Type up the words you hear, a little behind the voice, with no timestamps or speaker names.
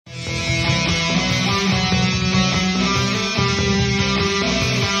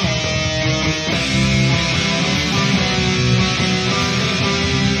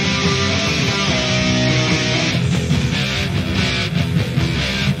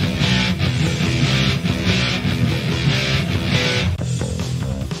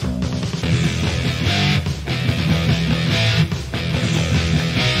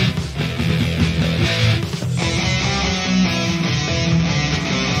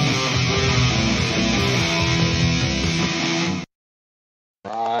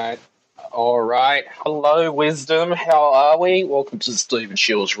Right. Hello, Wisdom. How are we? Welcome to the Stephen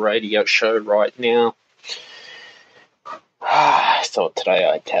Shields radio show right now. I thought today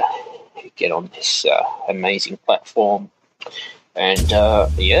I'd get on this amazing platform and,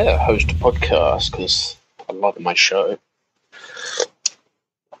 host a podcast because I love my show.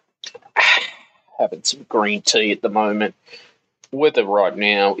 Having some green tea at the moment. Weather right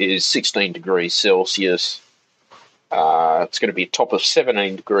now is 16 degrees Celsius. It's going to be a top of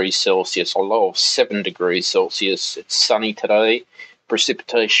 17 degrees Celsius, a low of 7 degrees Celsius. It's sunny today.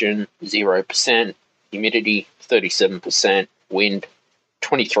 Precipitation 0%. Humidity 37%. Wind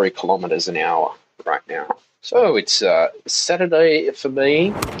 23 kilometers an hour right now. So it's Saturday for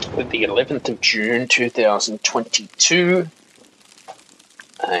me, the 11th of June 2022.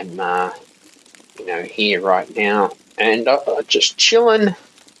 I'm here right now, and just chilling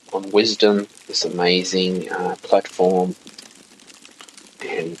on Wisdom, this amazing platform,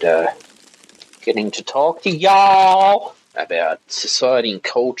 and getting to talk to y'all about society and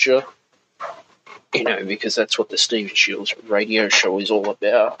culture, because that's what the Stephen Shields radio show is all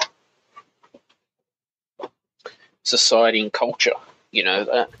about. Society and culture,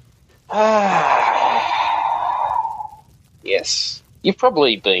 that. Yes. You've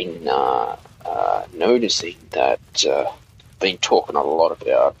probably been noticing that been talking a lot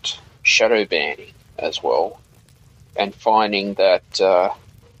about shadow banning as well, and finding that,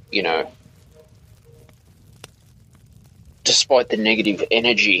 despite the negative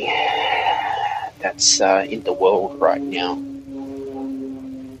energy that's in the world right now,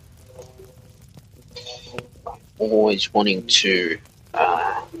 I'm always wanting to,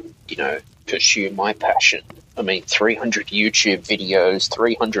 pursue my passion. 300 YouTube videos,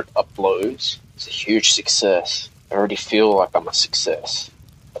 300 uploads. It's a huge success. I already feel like I'm a success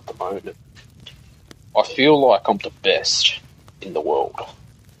at the moment. I feel like I'm the best in the world.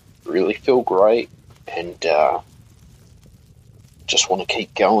 Really feel great, and just want to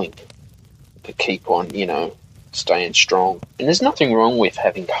keep going. To keep on, staying strong. And there's nothing wrong with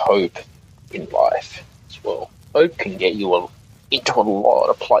having hope in life as well. Hope can get you into a lot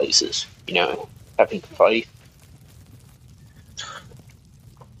of places, having faith.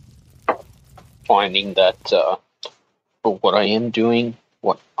 Finding that for what I am doing,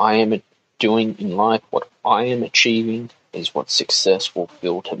 what I am doing in life, what I am achieving is what success will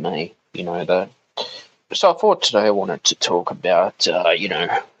feel to me. That. So I thought today I wanted to talk about,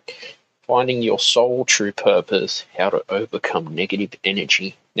 finding your soul true purpose, how to overcome negative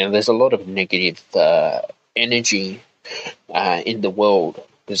energy. Now, there's a lot of negative energy in the world.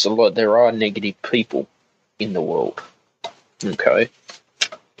 There are negative people in the world. Okay?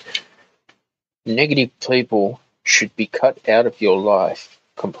 Negative people should be cut out of your life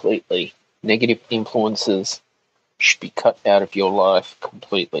completely. Negative influences should be cut out of your life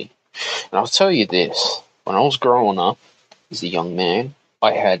completely. And I'll tell you this, when I was growing up as a young man,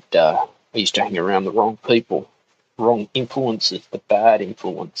 I used to hang around the wrong people, wrong influences, the bad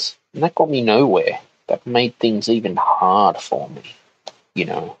influence. And that got me nowhere. That made things even hard for me,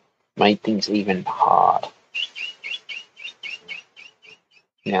 made things even hard.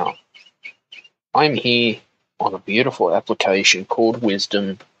 Now, I'm here on a beautiful application called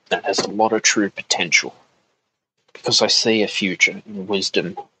Wisdom that has a lot of true potential, because I see a future in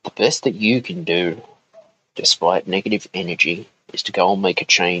wisdom. The best that you can do, despite negative energy, is to go and make a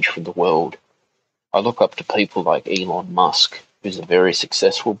change for the world. I look up to people like Elon Musk, who's a very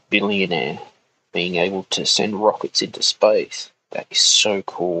successful billionaire, being able to send rockets into space. That is so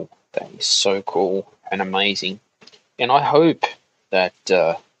cool. That is so cool and amazing. And I hope that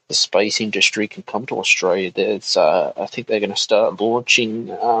the space industry can come to Australia. I think they're going to start launching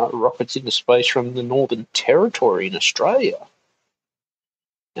rockets into space from the Northern Territory in Australia.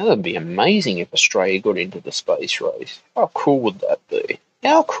 Now, that'd be amazing if Australia got into the space race. How cool would that be?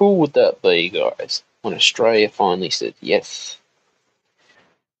 How cool would that be, guys, when Australia finally said yes?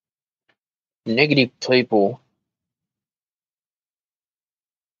 Negative people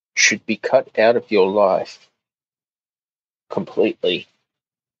should be cut out of your life completely.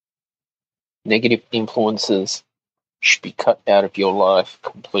 Negative influences should be cut out of your life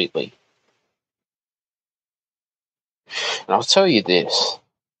completely. And I'll tell you this,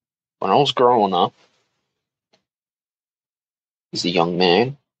 when I was growing up as a young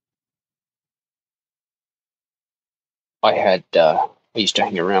man, I used to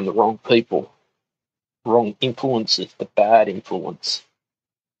hang around the wrong people, wrong influences, the bad influence.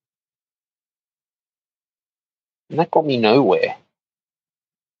 And that got me nowhere.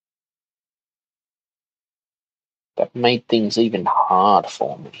 That made things even hard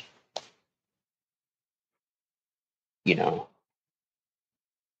for me.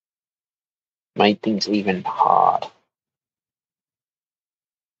 made things even hard.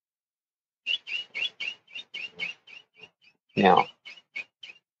 Now,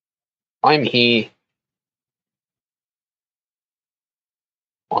 I'm here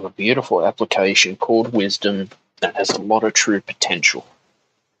on a beautiful application called Wisdom that has a lot of true potential.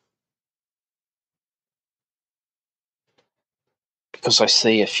 Because I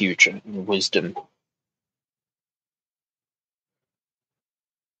see a future in wisdom.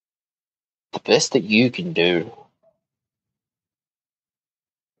 The best that you can do,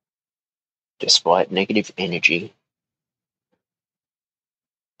 despite negative energy,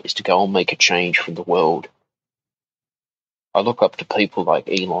 is to go and make a change for the world. I look up to people like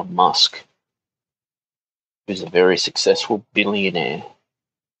Elon Musk, who's a very successful billionaire,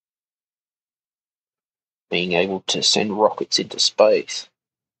 being able to send rockets into space.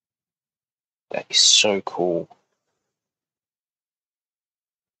 That is so cool.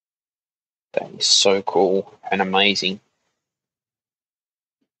 That is so cool and amazing.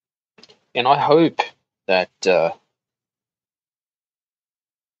 And I hope that the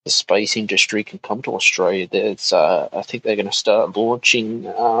space industry can come to Australia. I think they're going to start launching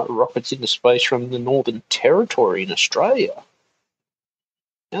rockets into space from the Northern Territory in Australia.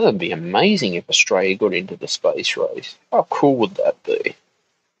 Now, that'd be amazing if Australia got into the space race. How cool would that be?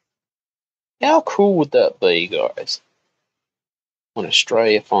 How cool would that be, guys? When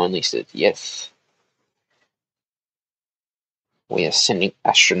Australia finally says, yes, we are sending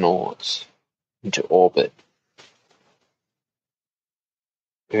astronauts into orbit.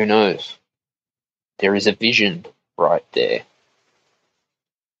 Who knows? There is a vision right there.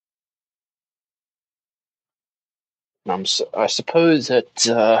 I suppose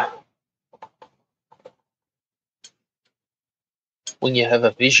that when you have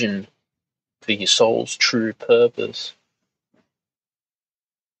a vision for your soul's true purpose,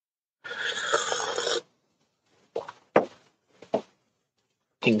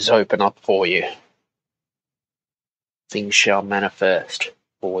 things open up for you. Things shall manifest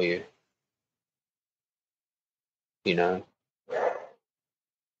for you. You know?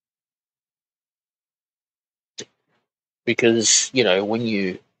 Because, when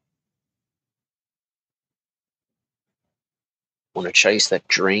you want to chase that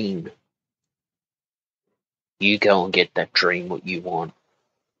dream, you go and get that dream what you want.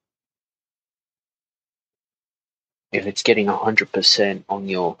 If it's getting 100% on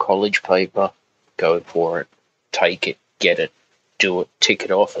your college paper, go for it. Take it, get it, do it, tick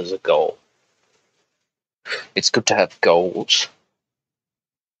it off as a goal. It's good to have goals.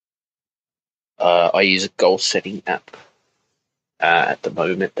 I use a goal-setting app at the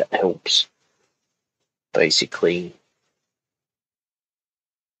moment that helps basically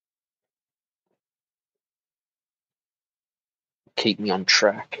keep me on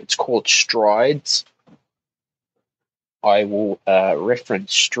track. It's called Strides. I will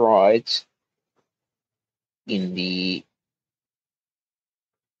reference Strides in the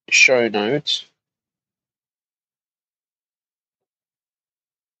show notes.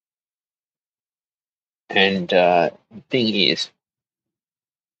 And the thing is,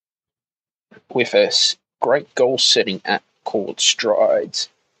 with a great goal-setting app called Strides,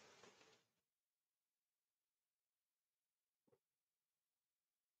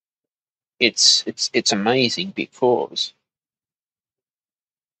 it's amazing because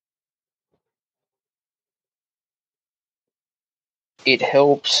it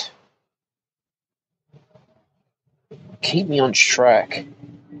helps keep me on track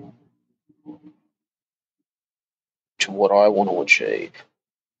to what I want to achieve.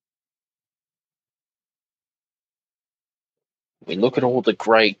 We look at all the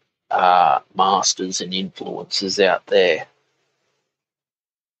great masters and influencers out there.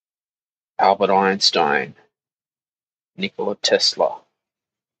 Albert Einstein, Nikola Tesla,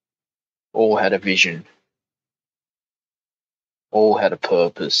 all had a vision, all had a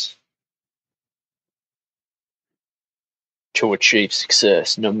purpose to achieve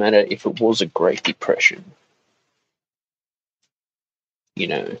success, no matter if it was a Great Depression.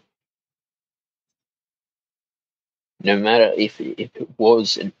 No matter if it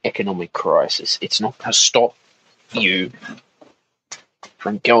was an economic crisis, it's not going to stop you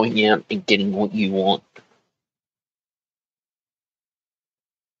from going out and getting what you want.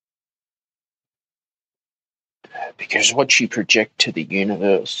 Because what you project to the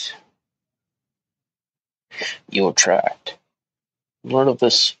universe, you attract. A lot of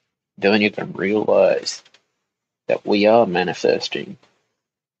us don't even realize that we are manifesting.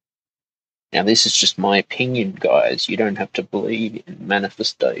 Now, this is just my opinion, guys. You don't have to believe in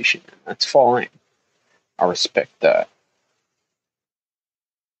manifestation. That's fine. I respect that.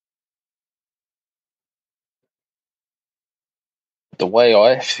 the way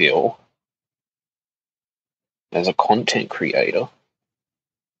I feel as a content creator,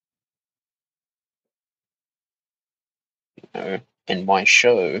 and my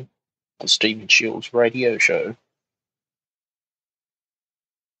show, the Stephen Shields radio show,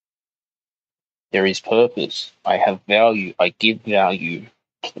 there is purpose. I have value. I give value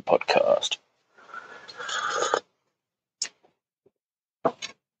to the podcast.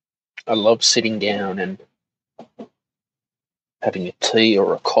 I love sitting down and having a tea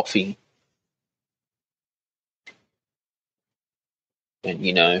or a coffee and,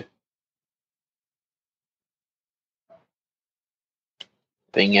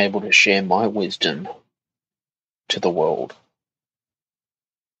 being able to share my wisdom to the world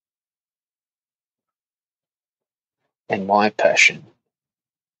and my passion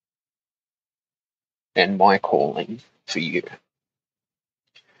and my calling for you.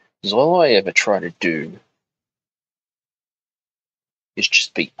 Because all I ever try to do is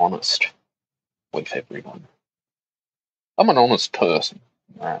just be honest with everyone. I'm an honest person,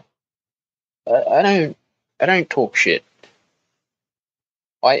 right? I don't talk shit.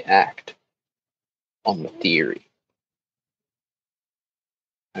 I act on the theory.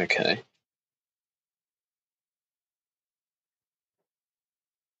 Okay.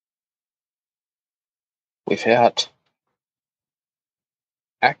 Without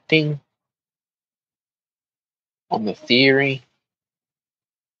acting on the theory,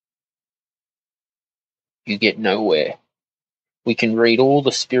 you get nowhere. We can read all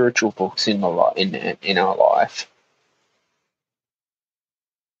the spiritual books in our life.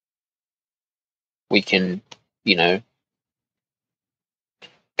 We can, go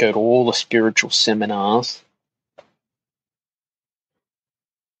to all the spiritual seminars.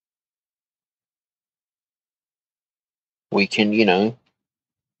 We can,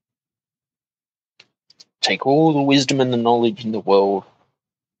 take all the wisdom and the knowledge in the world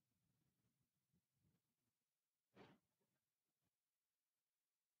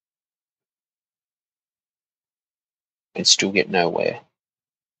and still get nowhere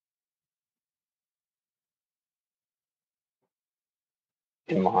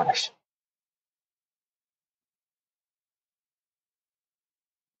in life.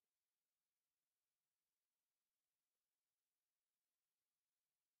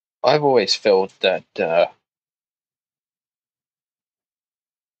 I've always felt that to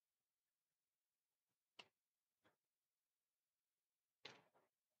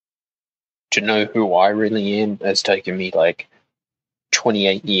know who I really am has taken me like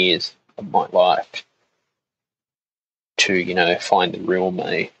 28 years of my life to, find the real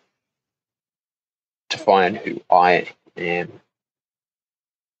me, to find who I am.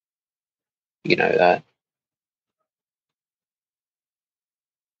 That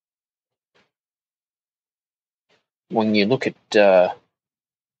when you look at the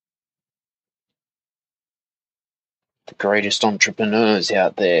greatest entrepreneurs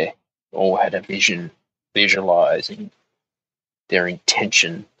out there, all had a vision, visualizing their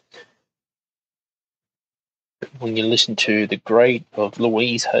intention. When you listen to the great of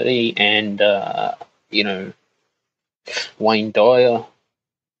Louise Hay and, Wayne Dyer,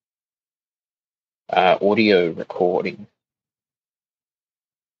 audio recording,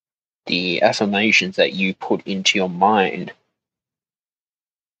 the affirmations that you put into your mind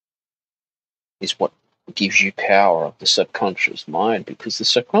is what gives you power of the subconscious mind, because the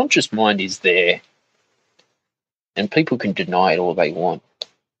subconscious mind is there and people can deny it all they want,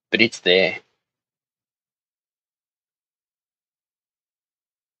 but it's there.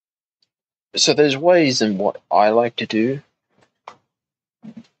 So there's ways in what I like to do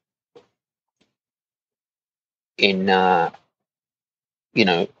in,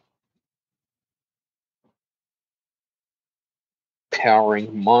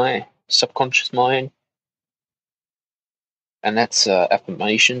 powering my subconscious mind, and that's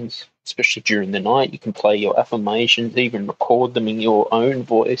affirmations. Especially during the night, you can play your affirmations, even record them in your own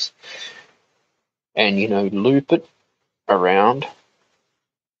voice, and loop it around.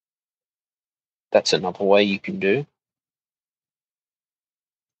 That's another way you can do.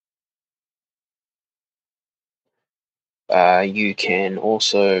 You can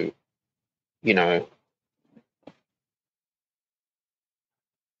also,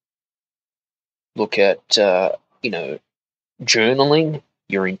 look at, journaling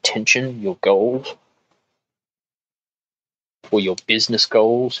your intention, your goals, or your business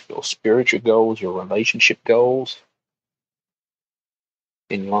goals, your spiritual goals, your relationship goals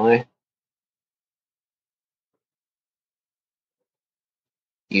in life.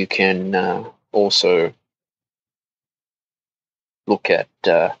 You can also look at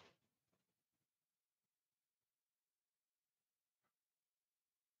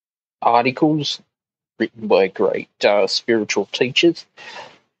articles written by great spiritual teachers.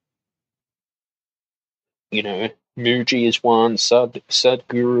 You know, Muji is one,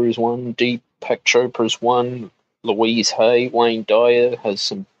 Sadhguru is one, Deepak Chopra is one, Louise Hay, Wayne Dyer has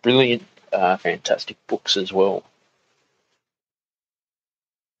some brilliant, fantastic books as well.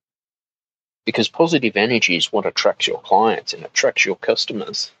 Because positive energy is what attracts your clients and attracts your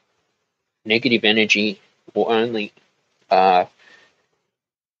customers. Negative energy will only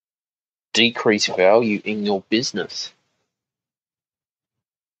decrease value in your business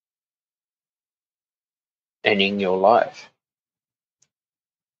and in your life.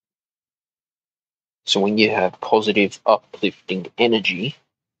 So when you have positive, uplifting energy,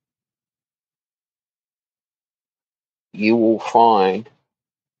 you will find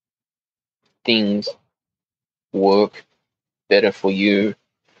things work better for you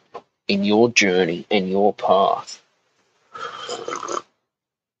in your journey and your path.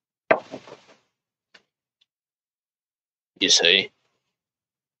 You see?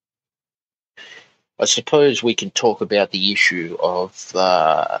 I suppose we can talk about the issue of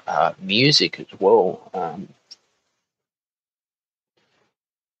music as well.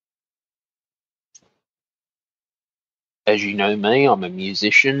 As you know me, I'm a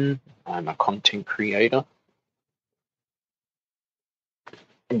musician, I'm a content creator.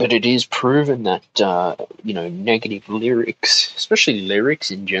 But it is proven that, negative lyrics, especially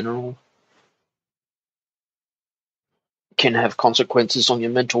lyrics in general, can have consequences on your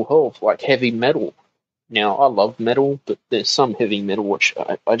mental health, like heavy metal. Now, I love metal, but there's some heavy metal which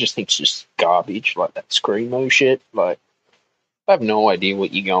I just think is just garbage, like that screamo shit. Like, I have no idea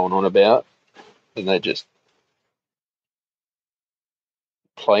what you're going on about, and they just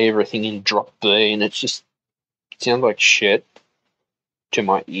play everything in drop B, and it sounds like shit to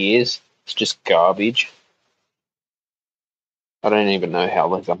my ears. It's just garbage. I don't even know how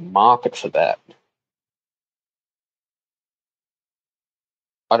there's a market for that.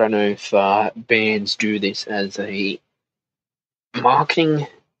 I don't know if bands do this as a marketing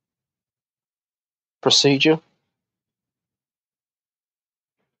procedure.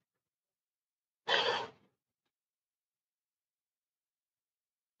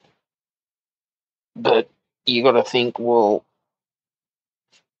 But you got to think, well,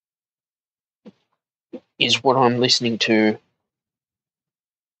 is what I'm listening to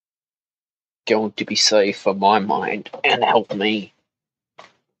going to be safe for my mind and help me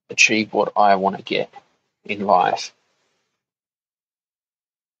achieve what I want to get in life?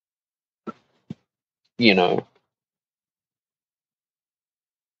 You know,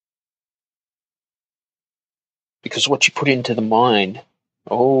 because what you put into the mind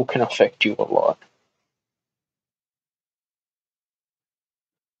can affect you a lot.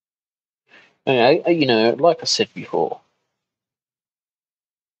 And, like I said before,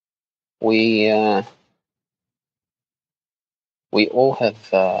 we all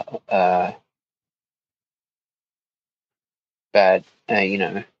have bad, bad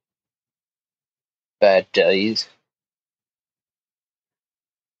days.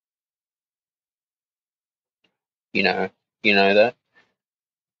 You know, that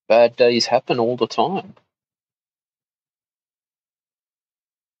bad days happen all the time.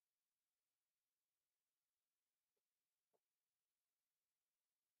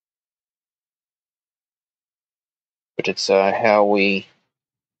 But it's how we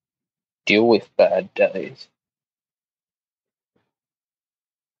deal with bad days.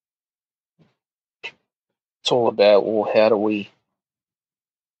 It's all about, well, how do we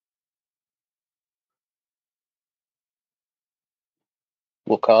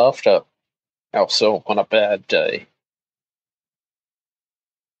look after ourselves on a bad day?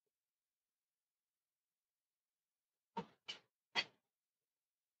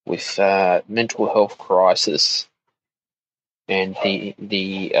 With mental health crisis and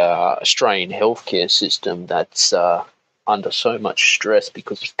the Australian healthcare system that's under so much stress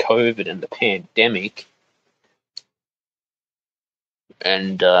because of COVID and the pandemic,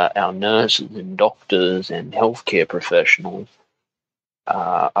 and our nurses and doctors and healthcare professionals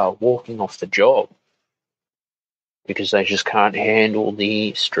are walking off the job because they just can't handle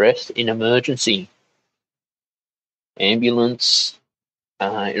the stress in emergency. Ambulance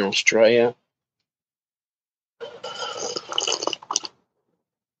in Australia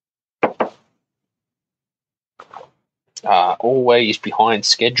are always behind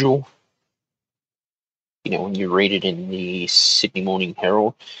schedule. When you read it in the Sydney Morning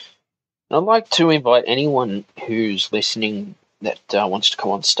Herald. And I'd like to invite anyone who's listening that wants to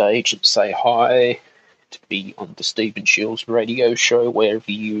come on stage and say hi, to be on the Stephen Shields radio show,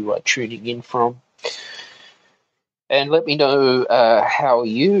 wherever you are tuning in from. And let me know how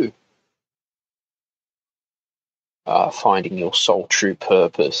you finding your soul true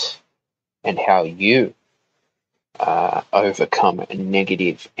purpose and how you overcome a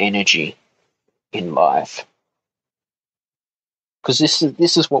negative energy in life. Because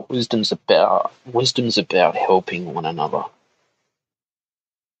this is what wisdom's about. Wisdom's about helping one another.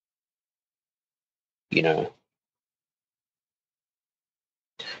 You know,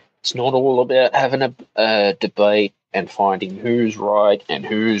 it's not all about having a debate and finding who's right and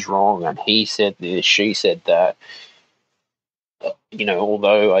who's wrong and he said this, she said that. You know,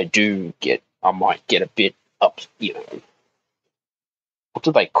 although I might get a bit up, you know, what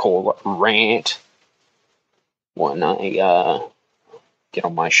do they call it? Rant when I get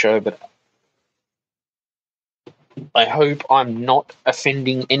on my show, but I hope I'm not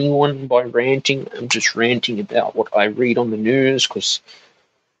offending anyone by ranting. I'm just ranting about what I read on the news because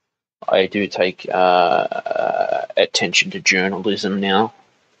I do take attention to journalism now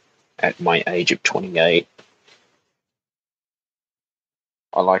at my age of 28.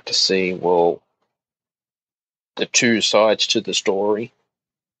 I like to see, well, the two sides to the story.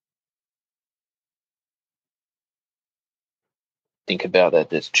 Think about that.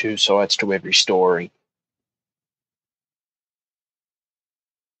 There's two sides to every story.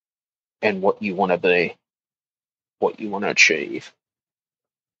 And what you want to be, what you want to achieve.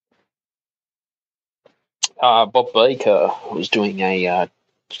 Bob Baker was doing I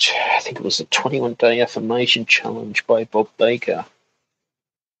think it was a 21-day affirmation challenge by Bob Baker.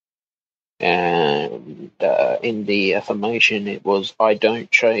 And in the affirmation, it was, I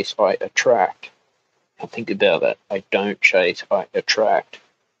don't chase, I attract. Now think about that. I don't chase, I attract.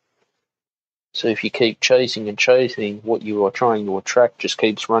 So if you keep chasing and chasing, what you are trying to attract just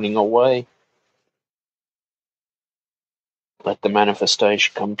keeps running away. Let the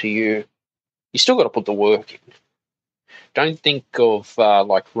manifestation come to you. You still got to put the work in. Don't think of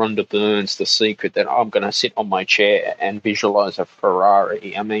like Rhonda Byrne's The Secret, that I'm going to sit on my chair and visualize a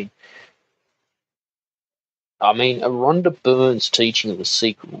Ferrari. I mean, Rhonda Byrne's teaching of The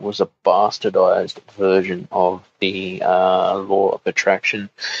Secret was a bastardized version of the law of attraction.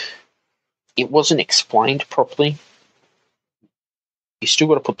 It wasn't explained properly. You still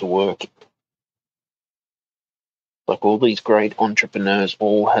got to put the work in. Like all these great entrepreneurs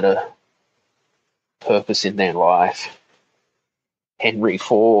all had a purpose in their life. Henry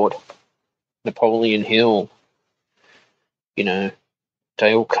Ford, Napoleon Hill, you know,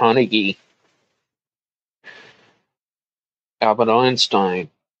 Dale Carnegie, Albert Einstein,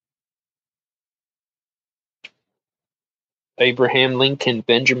 Abraham Lincoln,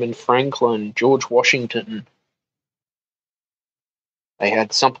 Benjamin Franklin, George Washington. They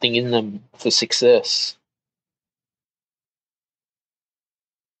had something in them for success.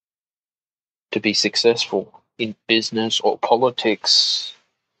 To be successful in business or politics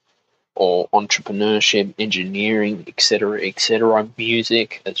or entrepreneurship, engineering, etc.,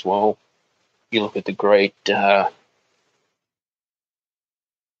 music as well. You look at the great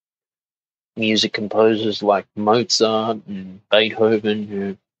music composers like Mozart and Beethoven,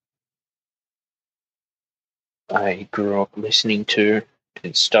 who I grew up listening to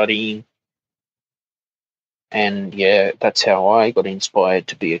and studying. And yeah, that's how I got inspired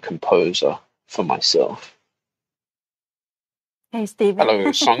to be a composer for myself. Hey, Stephen.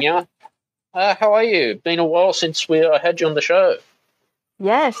 Hello, Sonia. How are you? Been a while since I had you on the show.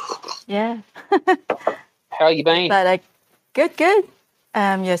 Yes, yeah. How you been? But good.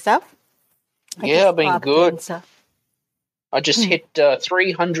 Yourself? Yeah, I've been good. I just hit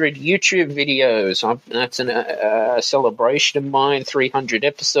 300 YouTube videos. That's a celebration of mine. 300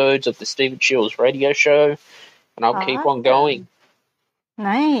 episodes of the Stephen Shields radio show, and I'll keep on going.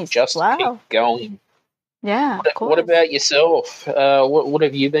 Nice. Just keep going. Yeah. What about yourself? What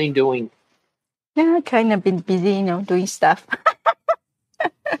have you been doing? Yeah, kind of been busy, doing stuff.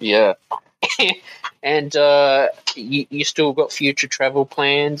 Yeah. And you still got future travel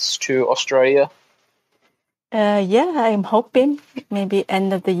plans to Australia? Yeah, I'm hoping maybe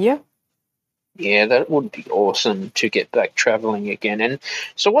end of the year. Yeah, that would be awesome to get back traveling again. And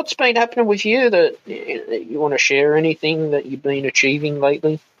so what's been happening with you that you want to share? Anything that you've been achieving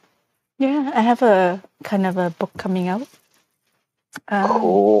lately? Yeah, I have a kind of a book coming out.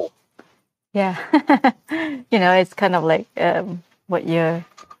 Cool. Yeah. It's kind of like what you're,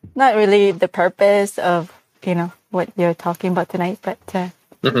 not really the purpose of, what you're talking about tonight, but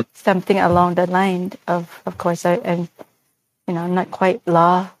something along the line of course, and, not quite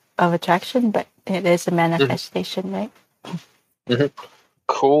law of attraction, but it is a manifestation, right? Mm-hmm.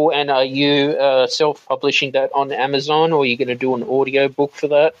 Cool. And are you self-publishing that on Amazon, or are you going to do an audio book for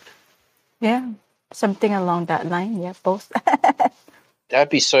that? Yeah, something along that line. Yeah, both. That'd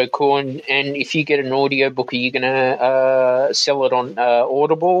be so cool. And if you get an audiobook, are you going to sell it on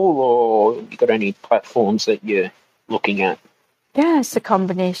Audible, or you got any platforms that you're looking at? Yeah, it's a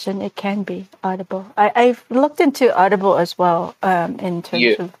combination. It can be Audible. I've looked into Audible as well, in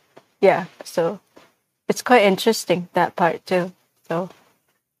terms of, so it's quite interesting, that part too. So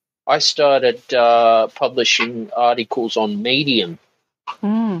I started publishing articles on Medium.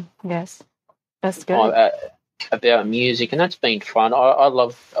 Yes, that's good. About music, and that's been fun. I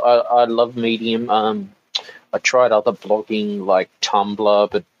love Medium. I tried other blogging like Tumblr,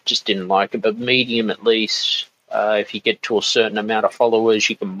 but just didn't like it. But Medium, at least, if you get to a certain amount of followers,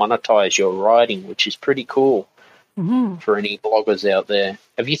 you can monetize your writing, which is pretty cool for any bloggers out there.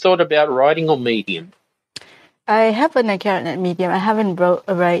 Have you thought about writing on Medium? I have an account at Medium. I haven't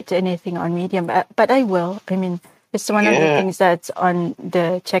write anything on Medium, but I will. I mean, it's one of the things that's on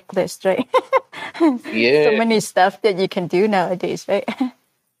the checklist, right? Yeah. So many stuff that you can do nowadays, right?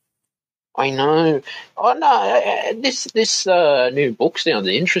 I know. Oh no, this new book sounds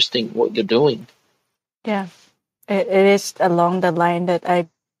interesting. What you're doing? Yeah, it is along the line that I.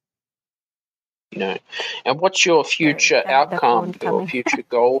 And what's your future outcome or future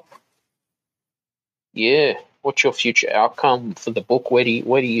goal? Yeah. What's your future outcome for the book? Where do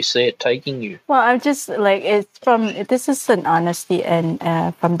you see it taking you? Well, I'm just like, this is an honesty and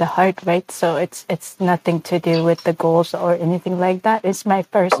from the heart, right? So it's nothing to do with the goals or anything like that. It's my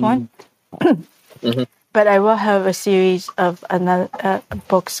first one. But I will have a series of another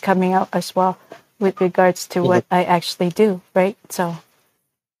books coming out as well with regards to what I actually do, right? So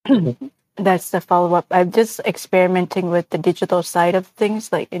that's the follow-up. I'm just experimenting with the digital side of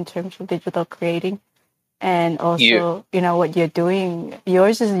things, like in terms of digital creating. And also, what you're doing,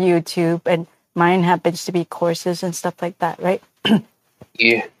 yours is YouTube and mine happens to be courses and stuff like that, right?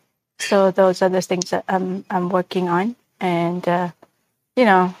 Yeah. So those are the things that I'm working on. And, I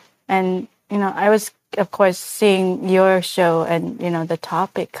was, of course, seeing your show and, the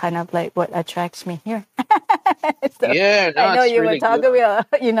topic kind of like what attracts me here. So I know you were talking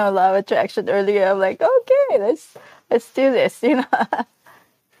about, law of attraction earlier. I'm like, okay, let's do this,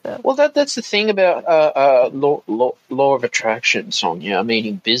 So. Well, that's the thing about law of attraction, Sonia. I mean,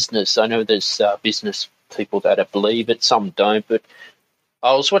 in business, I know there's business people that believe it, some don't. But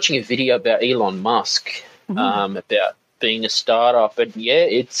I was watching a video about Elon Musk, about being a startup, and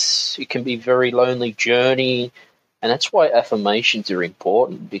it can be a very lonely journey, and that's why affirmations are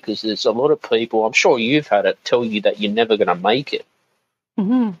important, because there's a lot of people, I'm sure you've had it, tell you that you're never going to make it.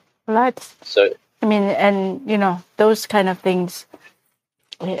 Right. So I mean, and those kind of things.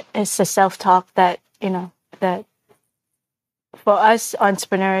 It's a self-talk that, that for us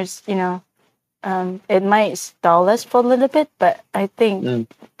entrepreneurs, it might stall us for a little bit, but I think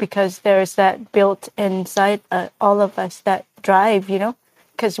because there's that built inside all of us, that drive,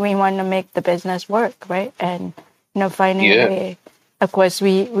 because we want to make the business work, right? And, finding a way. Of course,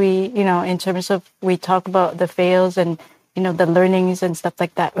 we in terms of, we talk about the fails and, the learnings and stuff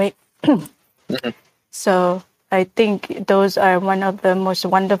like that, right? So I think those are one of the most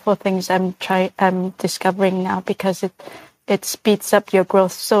wonderful things I'm discovering now, because it speeds up your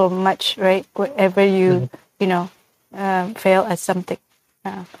growth so much, right? Wherever you fail at something.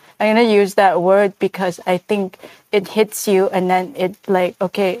 I'm gonna use that word because I think it hits you, and then it like,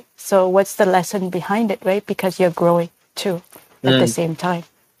 okay, so what's the lesson behind it, right? Because you're growing too at the same time.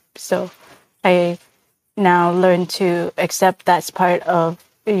 So I now learn to accept that's part of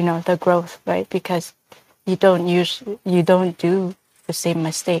the growth, right? Because you don't do the same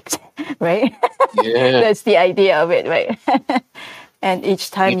mistakes, right? Yeah. That's the idea of it, right? And each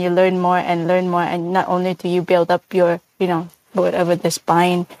time you learn more, and not only do you build up your, whatever the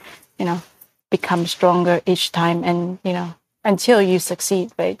spine, become stronger each time, and until you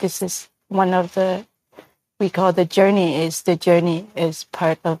succeed, right? This is one of we call the journey is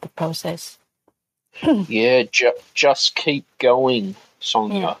part of the process. Yeah, just keep going,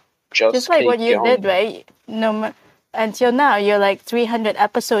 Sonia. Yeah. Just like what you did, right? Until now, you're like 300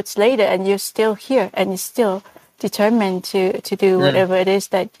 episodes later, and you're still here, and you're still determined to do whatever it is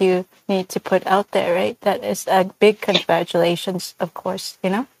that you need to put out there, right? That is a big congratulations, of course,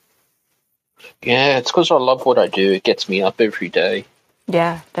 Yeah, it's because I love what I do. It gets me up every day.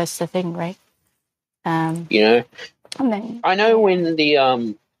 Yeah, that's the thing, right? I know in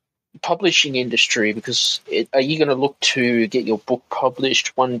the publishing industry, because are you going to look to get your book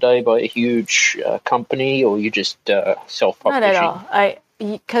published one day by a huge company, or you just self-publishing? Not at all.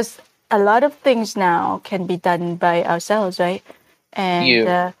 Because a lot of things now can be done by ourselves, right?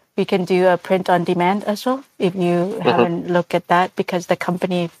 And we can do a print on demand as well, if you haven't looked at that, because the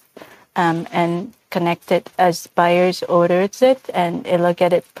company and connected as buyers orders it, and it'll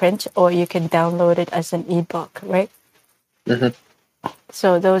get it print, or you can download it as an ebook, right? Mm-hmm.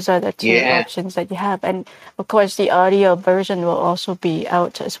 So those are the two options that you have, and of course the audio version will also be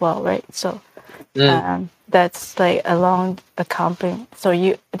out as well, right? So that's like along a company. So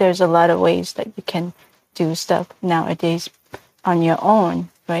there's a lot of ways that you can do stuff nowadays on your own,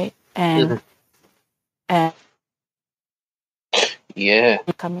 right? And and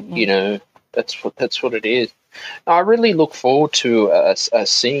coming in. That's what it is. I really look forward to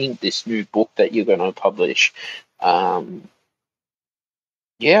seeing this new book that you're going to publish.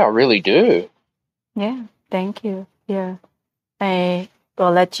 Yeah, I really do. Yeah, thank you. Yeah, I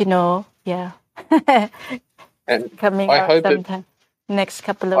will let you know. Yeah, and coming I out hope sometime next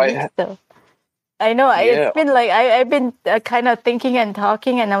couple of weeks. So I know it's been like I've been kind of thinking and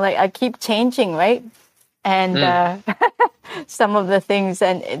talking, and I'm like I keep changing, right? And some of the things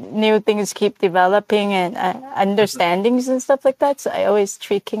and new things keep developing, and understandings and stuff like that. So I always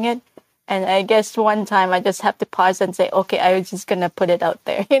tweaking it. And I guess one time I just have to pause and say, okay, I was just going to put it out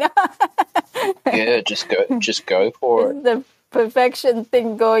there, Yeah, just go for it. The perfection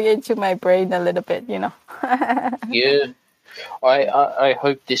thing going into my brain a little bit, Yeah. I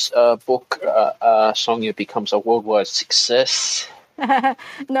hope this book, Sonia, becomes a worldwide success.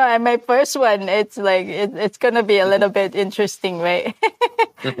 No, my first one, it's like, it's going to be a little bit interesting, right?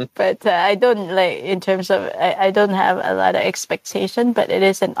 But I don't in terms of, I don't have a lot of expectation, but it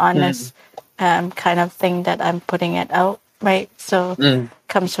is an honest kind of thing that I'm putting it out, right? So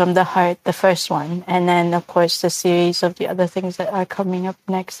comes from the heart, the first one. And then, of course, the series of the other things that are coming up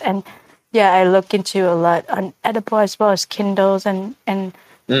next. And yeah, I look into a lot on Edible as well as Kindles and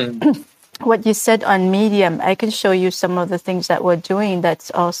what you said on Medium. I can show you some of the things that we're doing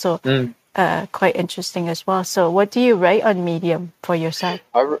that's also quite interesting as well. So what do you write on Medium for yourself?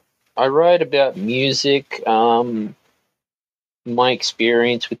 I write about music, my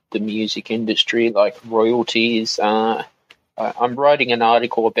experience with the music industry, like royalties. I'm writing an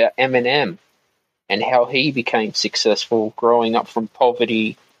article about Eminem and how he became successful growing up from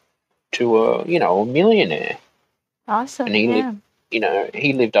poverty to a millionaire. Awesome. And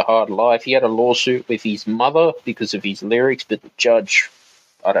he lived a hard life. He had a lawsuit with his mother because of his lyrics, but the judge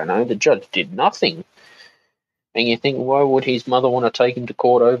did nothing. And you think, why would his mother want to take him to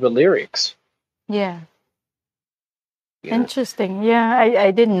court over lyrics? Yeah. Interesting. Yeah,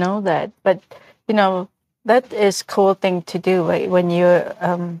 I didn't know that. But, that is cool thing to do, right? When you're,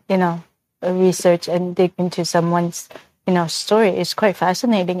 research and dig into someone's, story. It's quite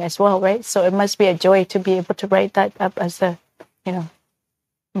fascinating as well, right? So it must be a joy to be able to write that up as a, blog.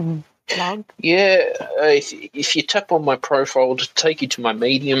 Yeah, if you tap on my profile, to take you to my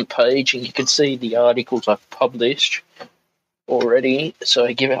Medium page, and you can see the articles I've published already. So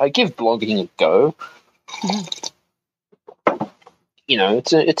I give blogging a go.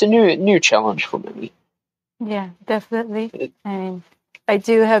 It's a new challenge for me. Yeah, definitely. I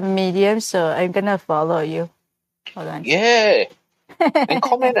do have Medium, so I'm gonna follow you. Hold on. Yeah, and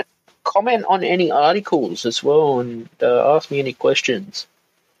comment on any articles as well, and ask me any questions.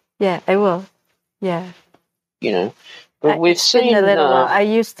 Yeah, I will. Yeah. But we've seen a little while. I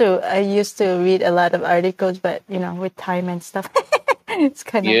used to read a lot of articles, but with time and stuff, it's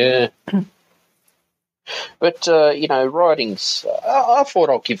kind of But writing's. I thought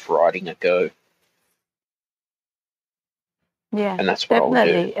I'll give writing a go. Yeah, and that's what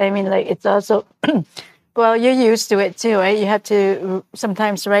definitely. I'll do. I mean, it's also. Well, you're used to it too, right? You have to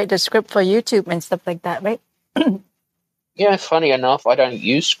sometimes write the script for YouTube and stuff like that, right? Yeah, funny enough, I don't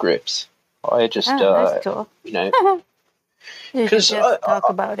use scripts. I just, that's cool. you know, you can just talk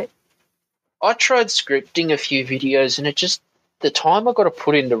about it. I tried scripting a few videos, and the time I got to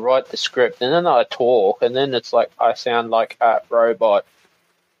put in to write the script, and then I talk, and then it's like I sound like a robot.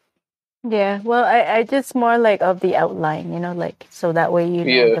 Yeah, well, I just more of the outline, so that way you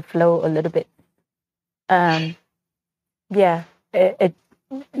know the flow a little bit. Yeah,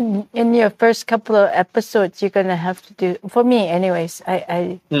 in your first couple of episodes, you're gonna have to do. For me, anyways,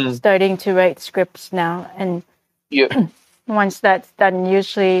 I starting to write scripts now, and once that's done,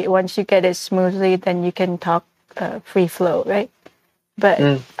 usually once you get it smoothly, then you can talk free flow, right?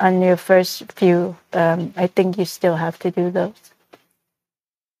 But on your first few, I think you still have to do those.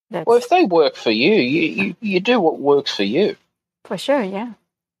 Well, if they work for you, you do what works for you. For sure, yeah.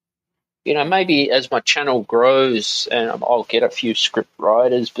 Maybe as my channel grows, and I'll get a few script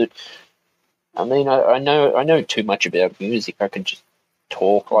writers, but I mean, I know too much about music. I can just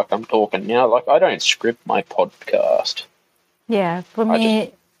talk like I'm talking now. Like, I don't script my podcast. Yeah, for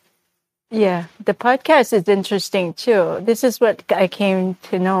me, the podcast is interesting too. This is what I came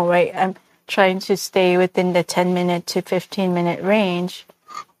to know, right? I'm trying to stay within the 10-minute to 15-minute range,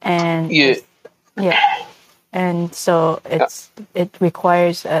 and and so it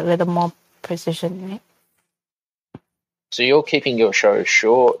requires a little more precision, right? So you're keeping your show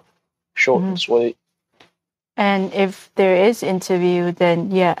short and sweet. And if there is interview,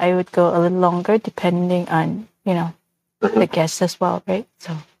 then I would go a little longer, depending on the guests as well, right?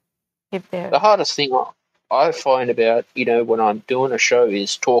 So if they're the hardest thing I find about when I'm doing a show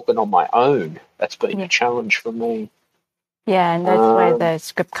is talking on my own. That's been a challenge for me. Yeah, and that's why the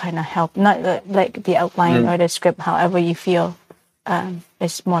script kind of help. Not like the outline or the script, however you feel,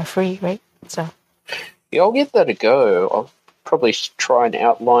 is more free, right? So yeah, I'll give that a go. I'll probably try and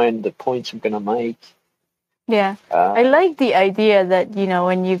outline the points I'm going to make. Yeah, I like the idea that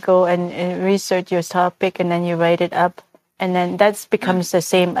when you go and research your topic and then you write it up, and then that becomes the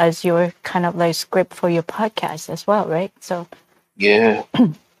same as your kind of like script for your podcast as well, right? So yeah.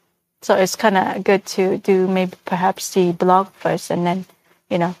 So it's kind of good to do maybe perhaps the blog first, and then,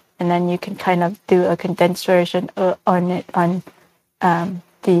 and then you can kind of do a condensed version on it on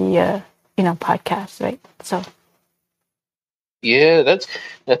the podcast, right? So yeah,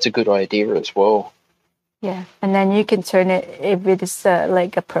 that's a good idea as well. Yeah, and then you can turn it, if it is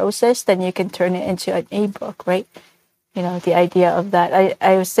like a process, then you can turn it into an ebook, right? The idea of that.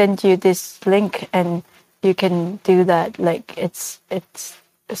 I will send you this link, and you can do that. Like it's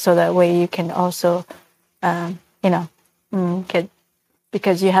so that way you can also, get,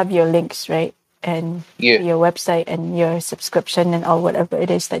 because you have your links, right? And your website and your subscription and all whatever it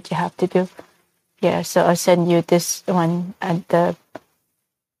is that you have to do. Yeah, so I'll send you this one on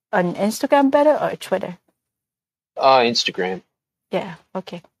Instagram better or Twitter? Instagram. Yeah,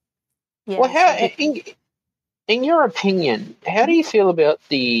 okay. Yeah, well, how, in your opinion, how do you feel about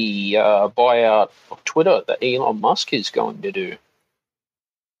the buyout of Twitter that Elon Musk is going to do?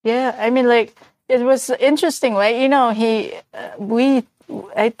 Yeah, I mean, like, it was interesting, right?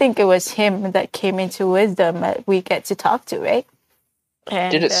 I think it was him that came into Wisdom that we get to talk to, right?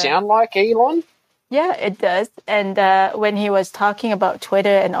 And, did it sound like Elon? Yeah, it does. And when he was talking about Twitter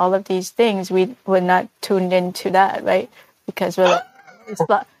and all of these things, we were not tuned into that, right? Because we're like, it's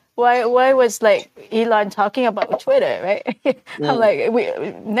not, why was like Elon talking about Twitter, right? I'm like,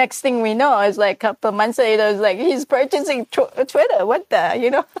 next thing we know is like a couple of months later, it's like he's purchasing Twitter. What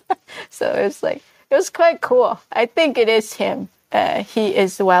the, So it's like, it was quite cool. I think it is him. He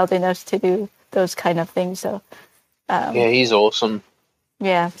is wild enough to do those kind of things. So yeah, he's awesome.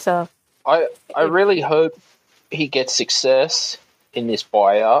 Yeah, so I really hope he gets success in this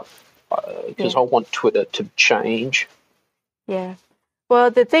buyout because I want Twitter to change. Yeah. Well,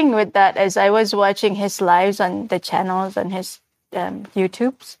 the thing with that is I was watching his lives on the channels on his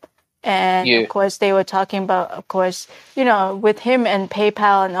YouTubes. And, of course, they were talking about, of course, with him and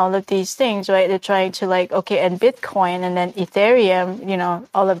PayPal and all of these things, right? They're trying to and Bitcoin and then Ethereum,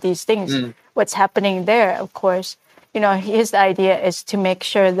 all of these things, what's happening there, of course. His idea is to make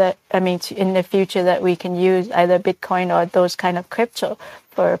sure that, in the future that we can use either Bitcoin or those kind of crypto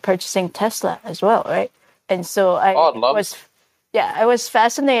for purchasing Tesla as well, right? And so I was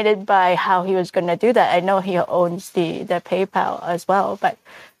fascinated by how he was going to do that. I know he owns the PayPal as well, but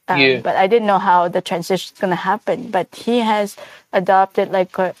I didn't know how the transition is going to happen. But he has adopted,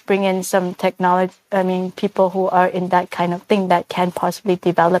 bring in some technology, people who are in that kind of thing that can possibly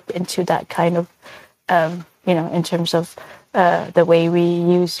develop into that kind of, in terms of the way we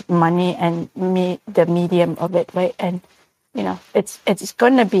use money and the medium of it, right? And, it's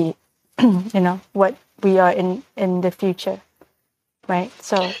going to be, what we are in the future, right?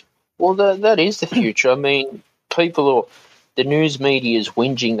 So, well, that is the future. The news media is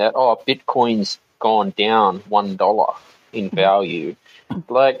whinging that Bitcoin's gone down $1 in value,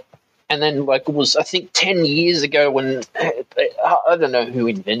 and then it was I think 10 years ago when I don't know who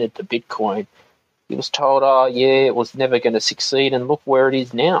invented the Bitcoin. He was told, it was never going to succeed, and look where it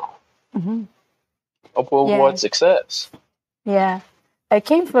is now. A worldwide success. Yeah. I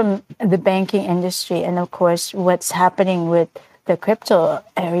came from the banking industry, and of course, what's happening with the crypto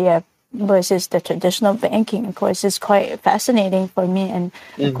area versus the traditional banking, of course, is quite fascinating for me. And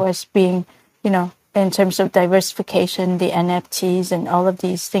of course, being, in terms of diversification, the NFTs and all of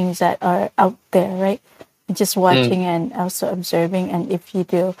these things that are out there, right? Just watching and also observing. And if you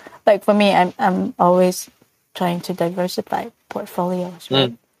do, for me, I'm always trying to diversify portfolios,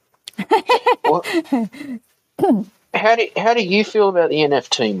 right? Well, how do you feel about the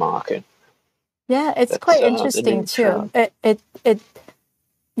NFT market? Yeah, it's quite interesting too.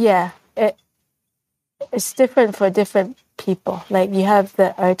 It's different for different people. You have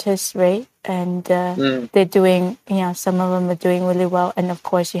the artists, right? And they're doing, some of them are doing really well. And of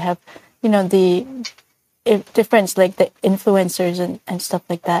course, you have the difference, like the influencers and stuff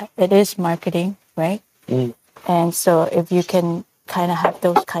like that, it is marketing, right? And so if you can kind of have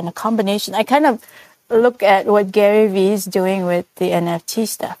those kind of combination, I kind of look at what Gary Vee is doing with the NFT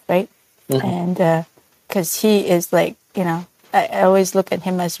stuff, right? And because he is like, I always look at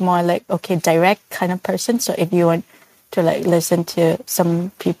him as more like, okay, direct kind of person. So if you want to like listen to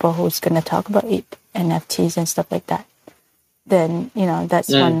some people who's going to talk about NFTs and stuff like that, then,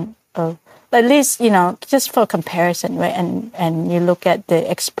 that's one of, at least, just for comparison, right? And you look at the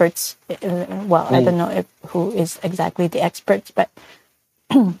experts. Well, I don't know who is exactly the experts, but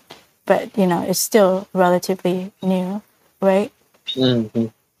it's still relatively new, right?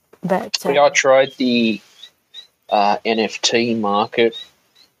 But I tried the NFT market,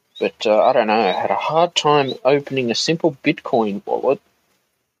 but I don't know. I had a hard time opening a simple Bitcoin wallet.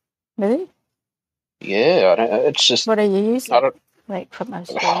 Really? Yeah, it's just. What are you using? Like from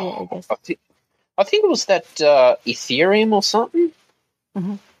Australia, I guess. I think it was that Ethereum or something.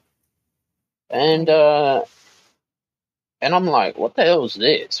 And I'm like, what the hell is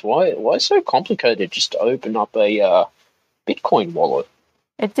this? Why so complicated just to open up a Bitcoin wallet?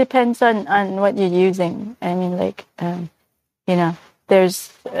 It depends on what you're using. I mean, like,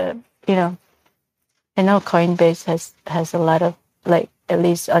 there's, I know Coinbase has a lot of, like, at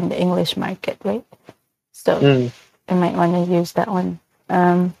least on the English market, right? So I might want to use that one.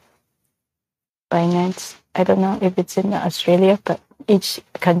 Binance, I don't know if it's in Australia, but each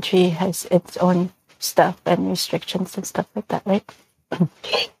country has its own stuff and restrictions and stuff like that, right?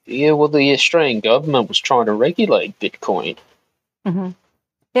 Yeah, well, the Australian government was trying to regulate Bitcoin.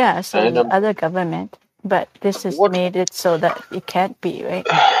 Yeah, so the other government, but this has made it so that it can't be, right?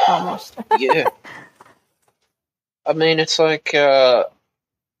 Almost. Yeah. I mean, it's like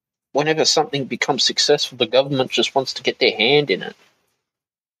whenever something becomes successful, the government just wants to get their hand in it.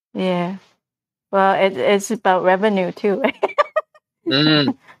 Yeah. Well, it's about revenue too, right?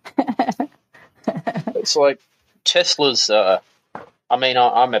 It's like Tesla's. I mean,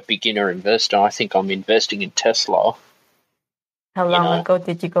 I'm a beginner investor. I think I'm investing in Tesla. How long ago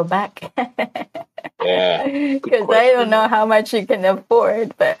did you go back? Yeah, because I don't know how much you can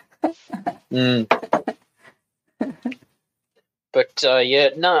afford, but. But yeah,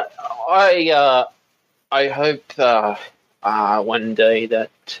 no, I hope one day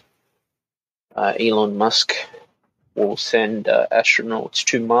that Elon Musk will send astronauts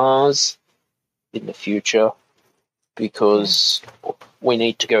to Mars in the future, because we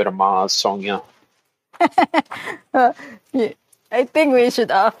need to go to Mars, Sonia. I think we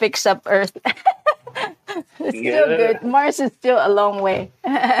should all fix up Earth. It's still good. Mars is still a long way.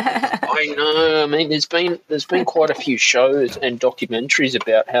 I know. I mean, there's been quite a few shows and documentaries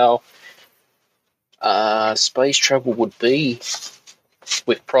about how space travel would be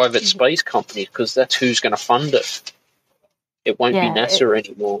with private space companies, because that's who's going to fund it. It won't be NASA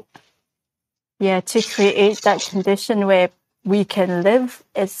anymore. Yeah, to create that condition where we can live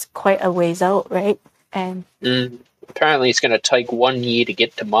is quite a ways out, right? And apparently it's going to take 1 year to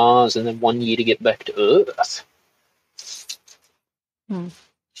get to Mars and then 1 year to get back to Earth.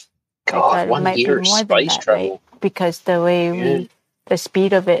 God, 1 year of space travel. Right? Because the way the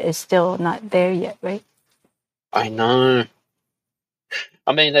speed of it is still not there yet, right? I know.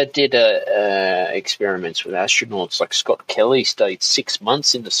 I mean, they did experiments with astronauts. Like Scott Kelly stayed 6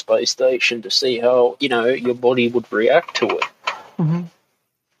 months in the space station to see how, your body would react to it.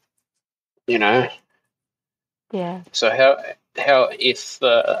 Yeah. So how if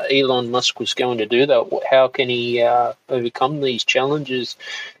Elon Musk was going to do that, how can he overcome these challenges?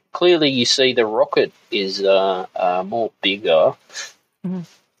 Clearly, you see the rocket is more bigger.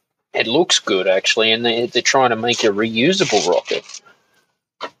 It looks good, actually, and they're trying to make a reusable rocket.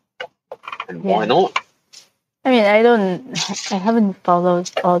 And why not? I mean, I haven't followed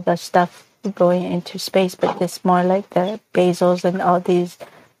all the stuff going into space, but it's more like the Bezos and all these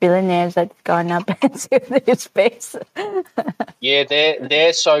billionaires that's gone up into space. Yeah,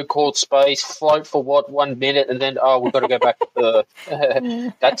 their so-called space float for 1 minute, and then we've got to go back to Earth.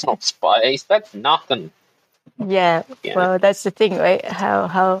 That's not space. That's nothing. Yeah. Well, that's the thing, right?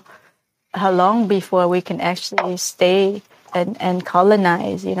 How long before we can actually stay and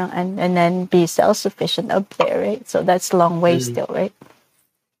colonize, and then be self-sufficient up there, right? So that's a long way still, right?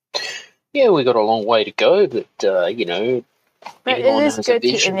 Yeah, we got a long way to go, but But it is good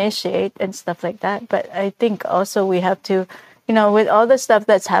to initiate and stuff like that. But I think also we have to, with all the stuff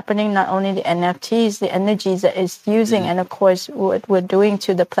that's happening, not only the NFTs, the energies that it's using, and of course what we're doing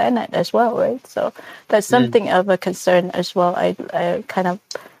to the planet as well, right? So that's something of a concern as well. I kind of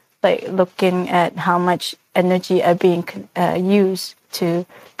like looking at how much energy are being used to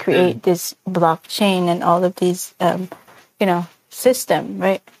create this blockchain and all of these, system,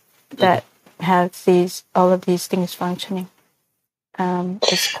 right? That have all of these things functioning.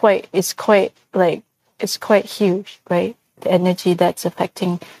 It's quite huge, right? The energy that's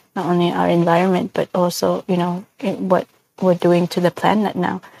affecting not only our environment, but also, what we're doing to the planet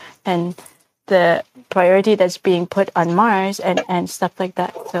now. And the priority that's being put on Mars and stuff like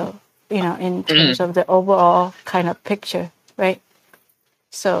that. So, in terms of the overall kind of picture, right?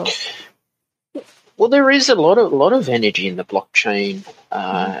 So, well, there is a lot of energy in the blockchain.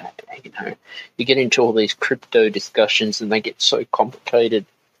 You get into all these crypto discussions, and they get so complicated.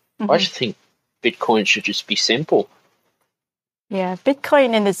 I just think Bitcoin should just be simple. Yeah,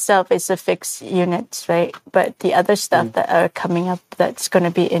 Bitcoin in itself is a fixed unit, right? But the other stuff that are coming up that's going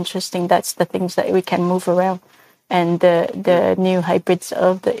to be interesting, that's the things that we can move around. And the new hybrids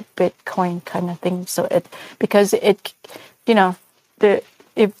of the Bitcoin kind of thing. So if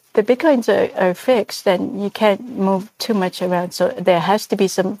the Bitcoins are fixed, then you can't move too much around. So there has to be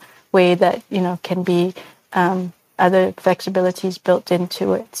some way that, can be other flexibilities built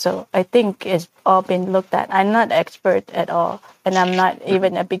into it. So I think it's all been looked at. I'm not expert at all, and I'm not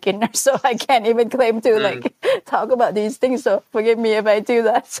even a beginner, so I can't even claim to talk about these things. So forgive me if I do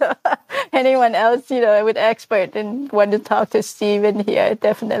that. So anyone else, with expert and want to talk to Steven here,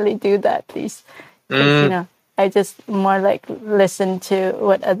 definitely do that, please. Because, I just more listen to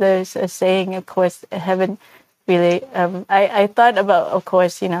what others are saying. Of course, I haven't really, I thought about, of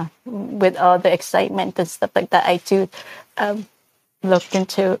course, with all the excitement and stuff like that, I too looked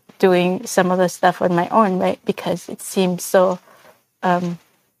into doing some of the stuff on my own, right? Because it seems so,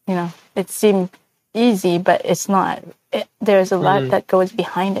 it seemed easy, but it's not. There's a lot that goes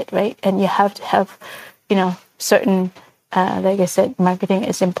behind it, right? And you have to have, certain, like I said, marketing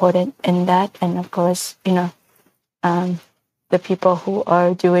is important in that. And of course, the people who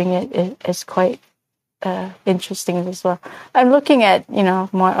are doing it is quite interesting as well. I'm looking at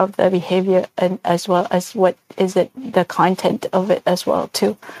more of the behavior and as well as what is it, the content of it as well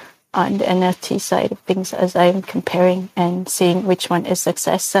too, on the NFT side of things, as I'm comparing and seeing which one is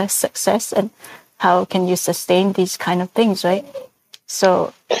success and how can you sustain these kind of things, right?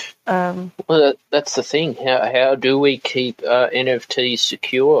 So well, that's the thing. How do we keep NFTs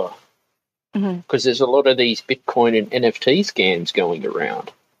secure? Because there's a lot of these Bitcoin and NFT scams going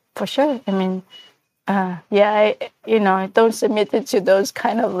around. For sure. I mean, I don't submit it to those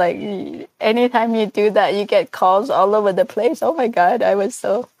kind of anytime you do that, you get calls all over the place. Oh my God, I was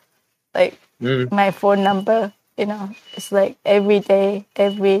so my phone number, it's every day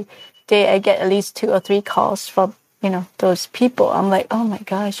I get at least 2 or 3 calls from, those people. I'm like, oh my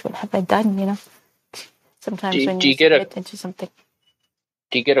gosh, what have I done? Sometimes when you submit into something.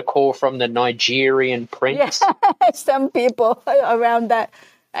 Do you get a call from the Nigerian prince? Yeah, some people around that.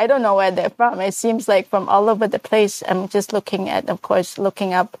 I don't know where they're from. It seems like from all over the place. I'm just looking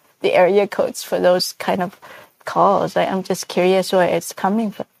up the area codes for those kind of calls. I'm just curious where it's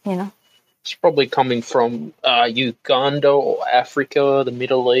coming from, It's probably coming from Uganda or Africa, the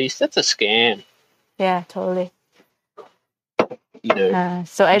Middle East. That's a scam. Yeah, totally.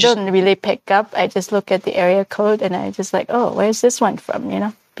 So I don't really pick up. I just look at the area code and I just oh, where's this one from,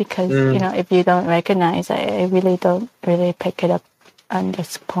 Because, if you don't recognize, I really don't really pick it up on the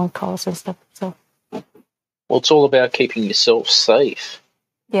phone calls and stuff. So, well, it's all about keeping yourself safe.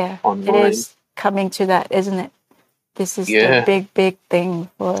 Yeah, online. It is coming to that, isn't it? This is the big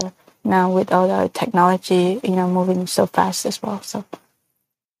thing for now with all our technology, moving so fast as well. So,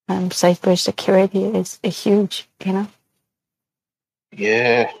 cybersecurity is huge,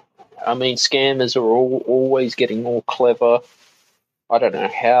 Yeah, I mean, scammers are always getting more clever. I don't know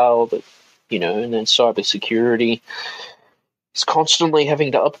how, but, and then cybersecurity is constantly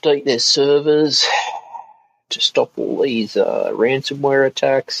having to update their servers to stop all these ransomware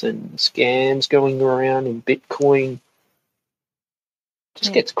attacks and scams going around in Bitcoin.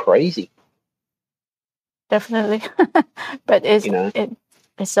 Just gets crazy. Definitely. But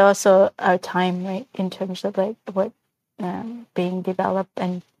it's also our time, right, in terms of what being developed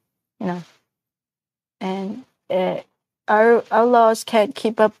and our laws can't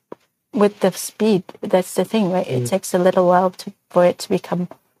keep up with the speed. That's the thing, right? It takes a little while for it to become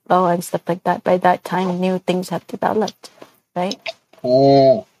law and stuff like that. By that time, new things have developed, right?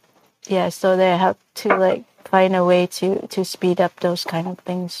 Yeah, so they have to find a way to speed up those kind of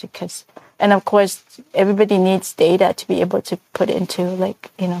things and of course everybody needs data to be able to put into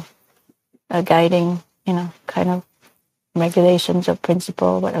a guiding kind of regulations or principle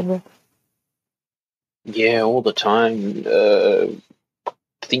or whatever. Yeah, all the time.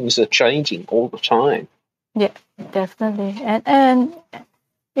 Things are changing all the time. Yeah, definitely. And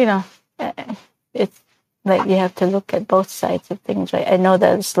you know, it's like you have to look at both sides of things, right? I know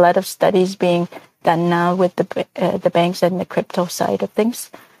there's a lot of studies being done now with the banks and the crypto side of things.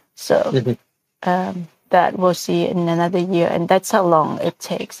 So that we'll see in another year, and that's how long it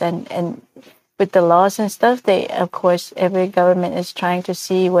takes. And with the laws and stuff, they of course every government is trying to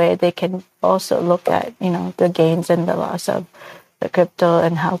see where they can also look at the gains and the loss of the crypto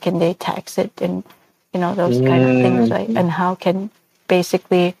and how can they tax it and those kind of things, right? And how can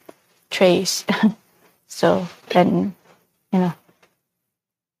basically trace so and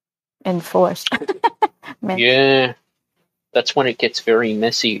enforce. Yeah, that's when it gets very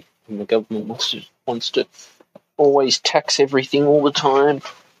messy, and the government wants to always tax everything all the time.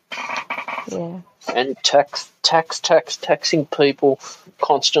 Yeah. And taxing people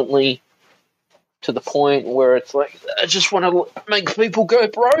constantly to the point where it's like, I just want to make people go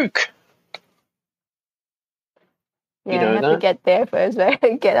broke. Yeah, You know you have that? to get there first,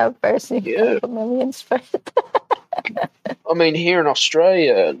 right? Get out first, a Yeah. couple millions first. I mean, here in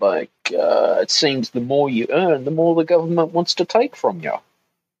Australia, it seems the more you earn, the more the government wants to take from you.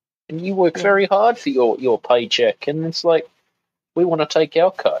 And you work very hard for your paycheck, and it's like, we want to take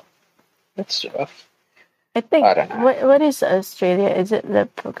our cut. That's I think, I don't know. what is Australia? Is it the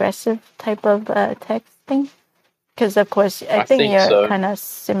progressive type of tax thing? Because, of course, I think you're so. kind of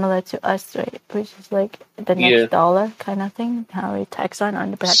similar to us, right? Which is like the next dollar kind of thing, how we tax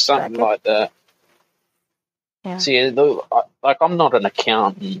on the tax Something bracket. like that. Yeah. See, I'm not an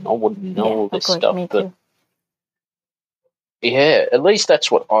accountant. I wouldn't know all this stuff. Me but too. yeah, at least that's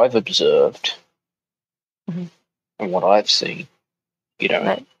what I've observed and what I've seen.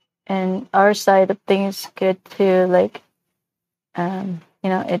 But, and our side of things good to like,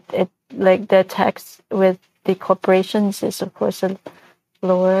 it like the tax with the corporations is of course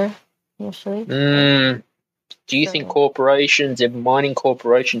lower usually. Do you think corporations and mining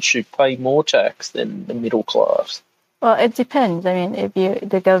corporations should pay more tax than the middle class? Well, it depends. I mean, if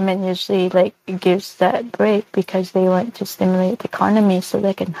the government usually like gives that break because they want to stimulate the economy so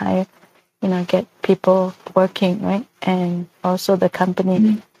they can hire, get people working, right? And also the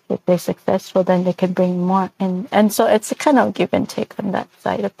company, if they're successful, then they can bring more. And so it's a kind of give and take on that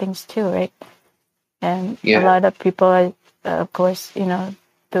side of things too, right? And a lot of people, of course,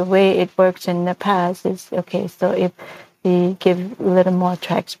 the way it works in the past is, okay, so if we give a little more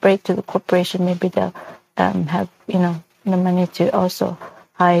tax break to the corporation, maybe they'll have, the money to also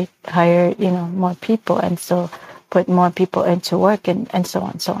hire, more people, and so put more people into work and so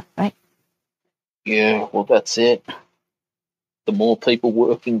on, right? Yeah, well, that's it. The more people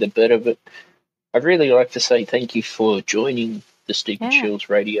working, the better. But I'd really like to say thank you for joining the Stephen Shields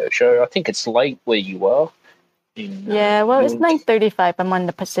radio show. I think it's late where you are. Well, it's 9:35. I'm on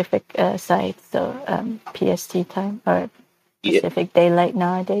the Pacific side, so PST time or Pacific Daylight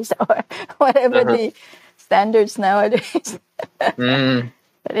nowadays, or whatever the standards nowadays.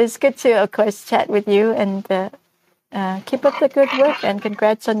 But it's good to, of course, chat with you and keep up the good work, and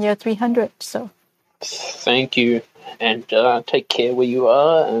congrats on your 300. So, thank you, and take care where you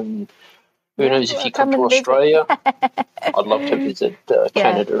are. And who knows, if you come to Australia, I'd love to visit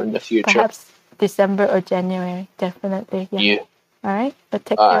Canada in the future. Perhaps December or January, definitely. Yeah. All right, but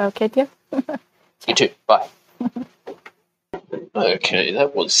take care, okay, dear? You too. Bye. Okay,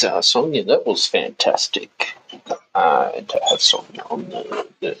 that was Sonia. That was fantastic. To have Sonia on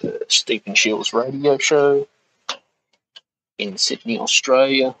the Stephen Shields radio show in Sydney,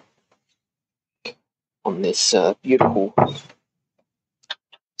 Australia, on this beautiful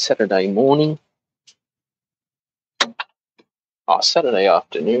Saturday morning. Saturday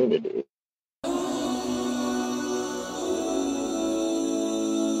afternoon it is.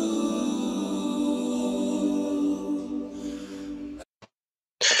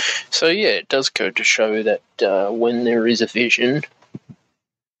 So yeah, it does go to show that when there is a vision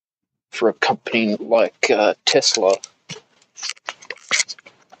for a company like Tesla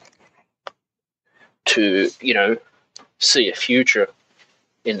to, see a future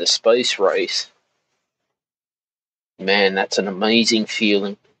in the space race, man, that's an amazing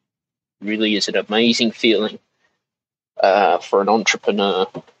feeling. Really is an amazing feeling for an entrepreneur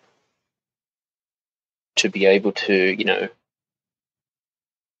to be able to,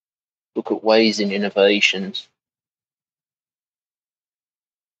 look at ways and innovations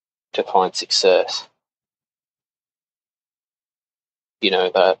to find success.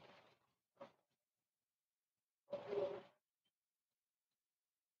 That.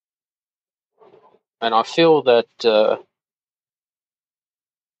 And I feel that,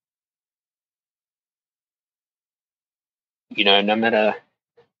 no matter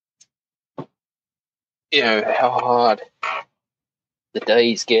how hard the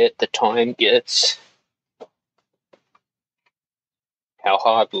days get, the time gets, how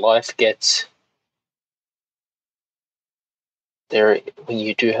hard life gets. When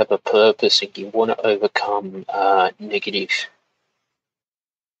you do have a purpose and you want to overcome negative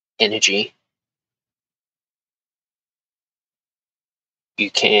energy,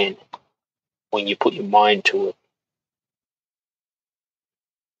 you can when you put your mind to it.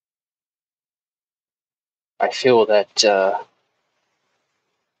 I feel that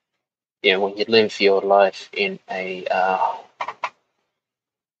when you live your life in a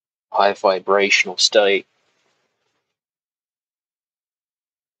high vibrational state,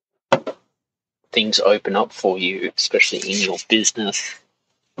 things open up for you, especially in your business,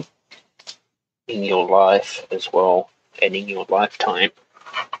 in your life as well, and in your lifetime.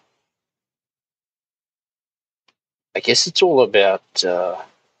 I guess it's all about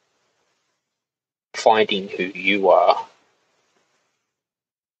finding who you are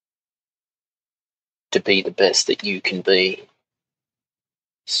to be the best that you can be,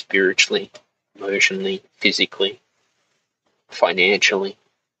 spiritually, emotionally, physically, financially,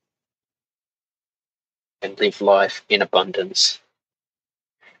 and live life in abundance.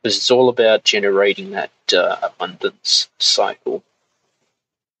 Because it's all about generating that abundance cycle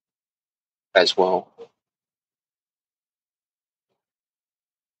as well.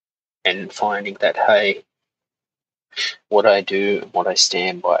 And finding that, hey, what I do and what I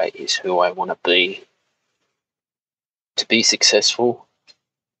stand by is who I want to be. To be successful,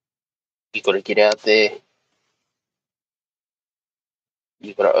 you've got to get out there.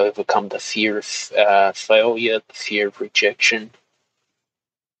 You've got to overcome the fear of failure, the fear of rejection.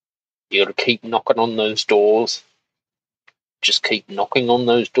 You've got to keep knocking on those doors. Just keep knocking on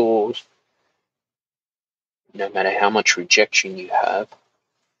those doors. No matter how much rejection you have,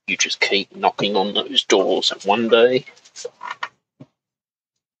 you just keep knocking on those doors, and one day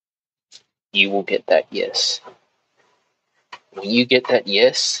you will get that yes. When you get that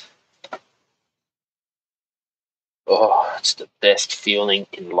yes, it's the best feeling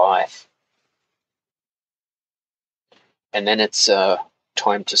in life. And then it's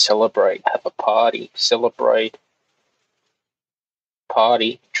time to celebrate, have a party, celebrate,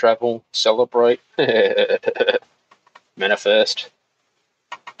 party, travel, celebrate, manifest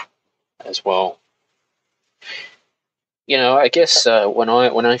as well. I guess when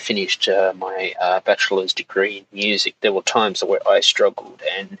I finished my bachelor's degree in music, there were times where I struggled,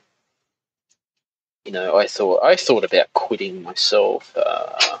 and I thought about quitting myself.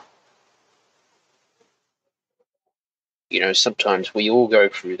 Sometimes we all go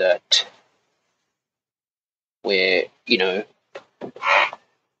through that, where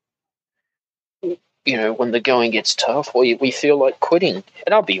when the going gets tough, we feel like quitting.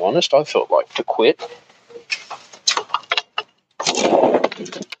 And I'll be honest, I felt like to quit.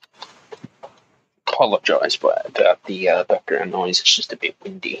 Apologise about the background noise. It's just a bit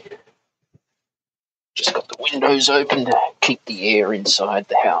windy. Just got the windows open to keep the air inside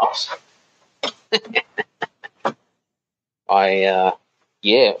the house. I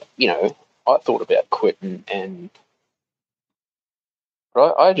thought about quitting,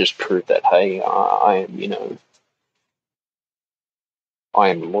 but I just proved that, hey, I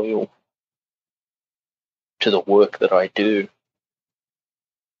am loyal to the work that I do,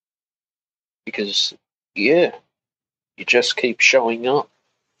 because you just keep showing up,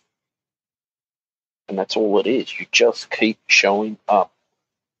 and that's all it is. You just keep showing up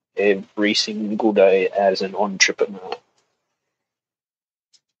every single day as an entrepreneur.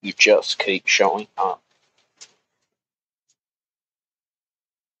 You just keep showing up.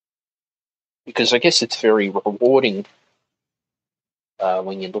 Because I guess it's very rewarding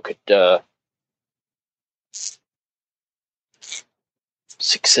when you look at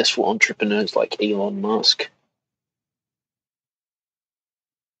successful entrepreneurs like Elon Musk,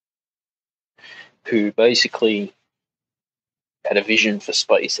 who basically had a vision for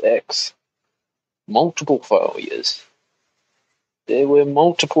SpaceX. Multiple failures. There were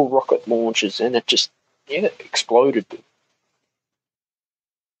multiple rocket launches, and it just exploded.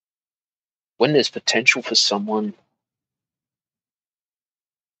 When there's potential for someone,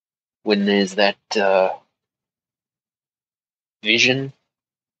 when there's that vision,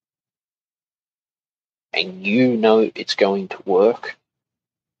 and it's going to work,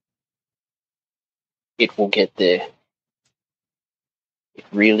 it will get there. It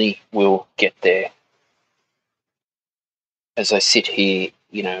really will get there. As I sit here,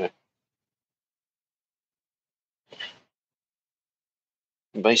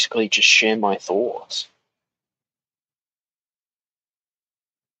 basically just share my thoughts.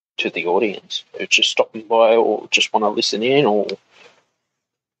 to the audience who's just stopping by or just want to listen in or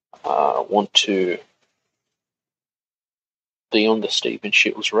want to be on the Stephen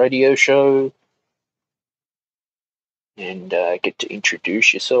Shields radio show and get to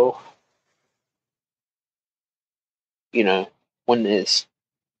introduce yourself. You know, when there's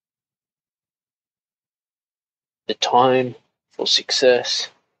the time for success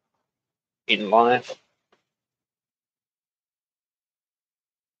in life,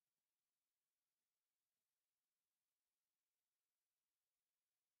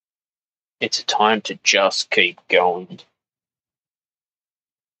 it's a time to just keep going.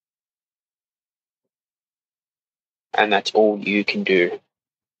 And that's all you can do,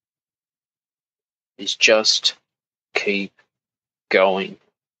 is just keep going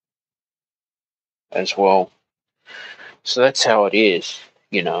as well. So that's how it is,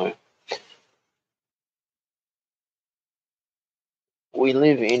 you know. We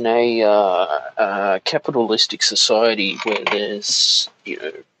live in a capitalistic society where there's, you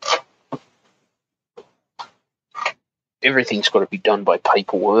know, everything's got to be done by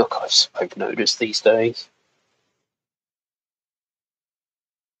paperwork, I've noticed these days.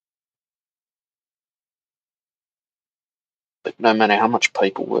 But no matter how much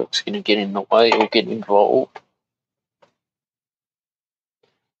paperwork's going to get in the way or get involved,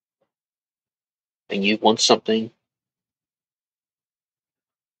 and you want something,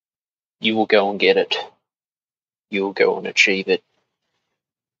 you will go and get it. You will go and achieve it.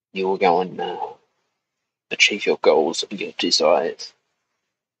 You will go and achieve your goals and your desires.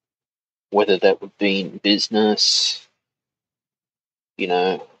 Whether that would be in business, you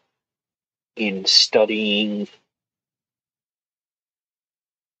know, in studying,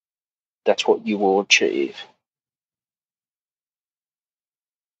 that's what you will achieve.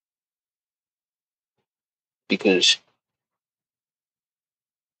 Because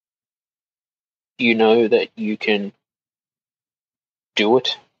you know that you can do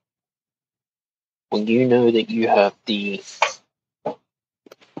it. When you know that you have the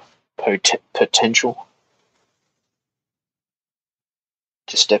potential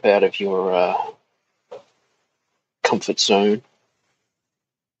to step out of your comfort zone,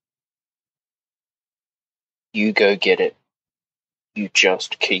 you go get it. You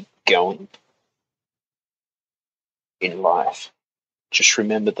just keep going in life. Just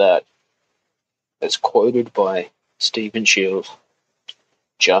remember that, as quoted by Stephen Shields,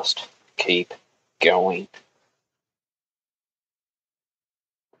 just keep going.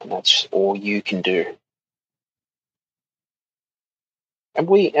 And that's all you can do. And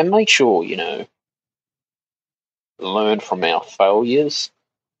make sure, you know, learn from our failures.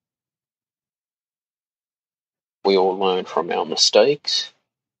 We all learn from our mistakes.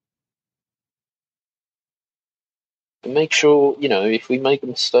 And make sure, you know, if we make a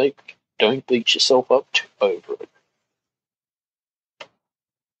mistake, don't beat yourself up over it.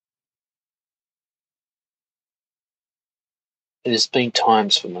 There's been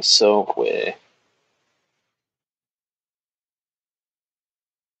times for myself where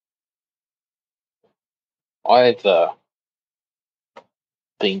I've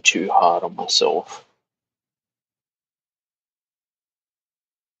been too hard on myself.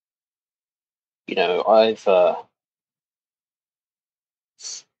 You know, I've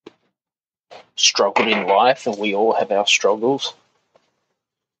struggled in life, and we all have our struggles.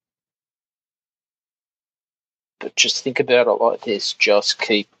 But just think about it like this: just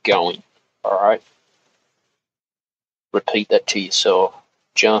keep going. All right? Repeat that to yourself.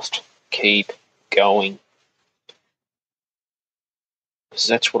 Just keep going. Because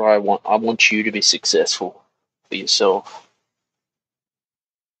that's what I want. I want you to be successful for yourself.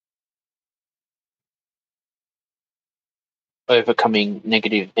 Overcoming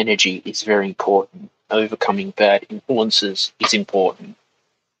negative energy is very important. Overcoming bad influences is important.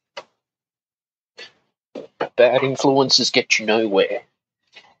 Bad influences get you nowhere.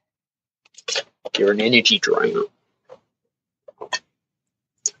 You're an energy drainer.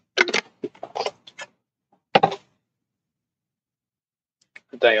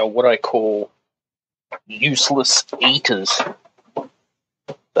 They are what I call useless eaters.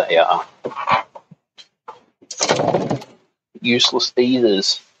 They are useless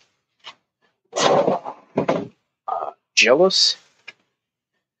eaters. Jealous.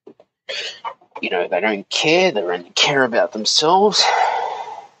 You know, they don't care. They only care about themselves.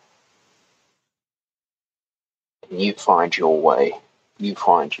 And you find your way. You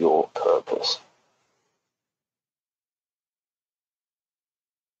find your purpose.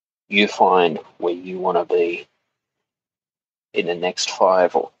 You find where you want to be in the next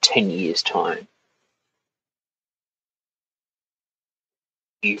 5 or 10 years' time.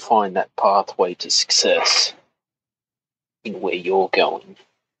 you find that pathway to success in where you're going.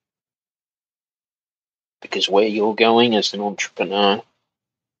 Because where you're going as an entrepreneur,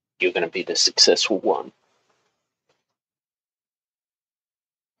 you're going to be the successful one.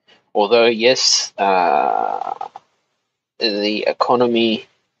 Although, yes, the economy,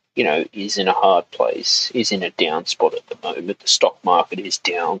 is in a hard place, is in a down spot at the moment. The stock market is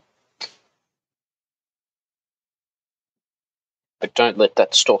down. But don't let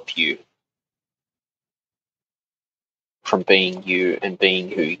that stop you from being you and being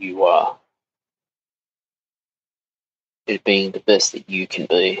who you are. It being the best that you can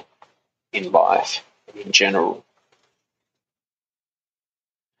be in life and in general.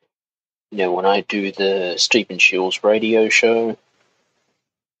 When I do the Stephen Shields radio show,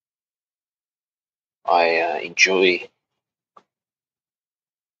 I enjoy,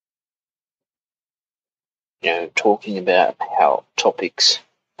 talking about how topics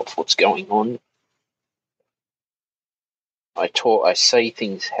of what's going on. I say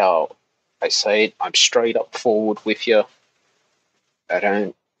things how I say it. I'm straight up forward with you. I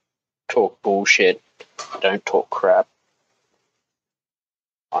don't talk bullshit. I don't talk crap.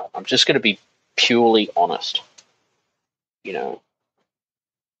 I'm just going to be purely honest.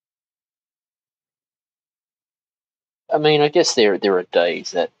 I mean, I guess there are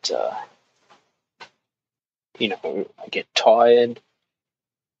days that, I get tired.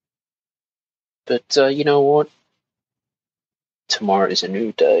 But you know what? Tomorrow is a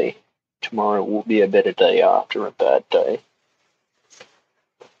new day. Tomorrow will be a better day after a bad day.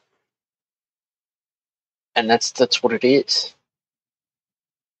 And that's what it is.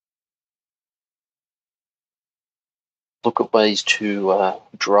 Look at ways to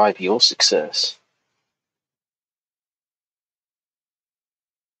drive your success.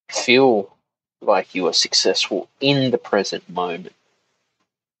 Feel like you are successful in the present moment.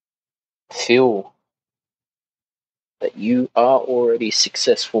 Feel that you are already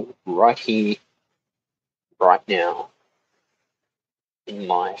successful right here, right now, in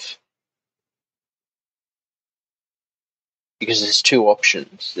life. Because there's two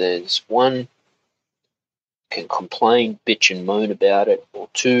options. There's one, can complain, bitch and moan about it, or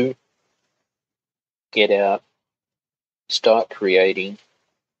two, get out, start creating,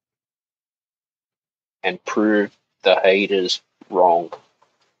 and prove the haters wrong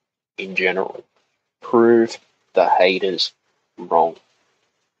in general. Prove the haters wrong.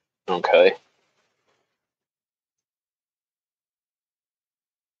 Okay?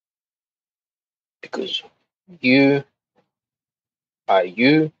 Because you are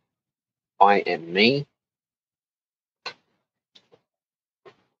you, I am me.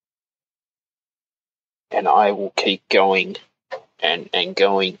 And I will keep going and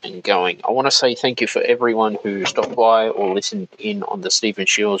going and going. I want to say thank you for everyone who stopped by or listened in on the Stephen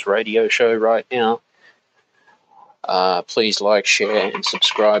Shields radio show right now. Please like, share, and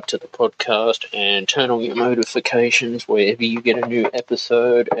subscribe to the podcast and turn on your notifications wherever you get a new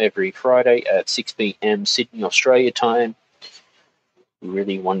episode every Friday at 6 p.m. Sydney, Australia time.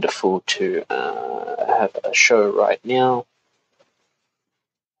 Really wonderful to have a show right now.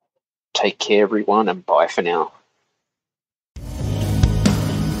 Take care, everyone, and bye for now.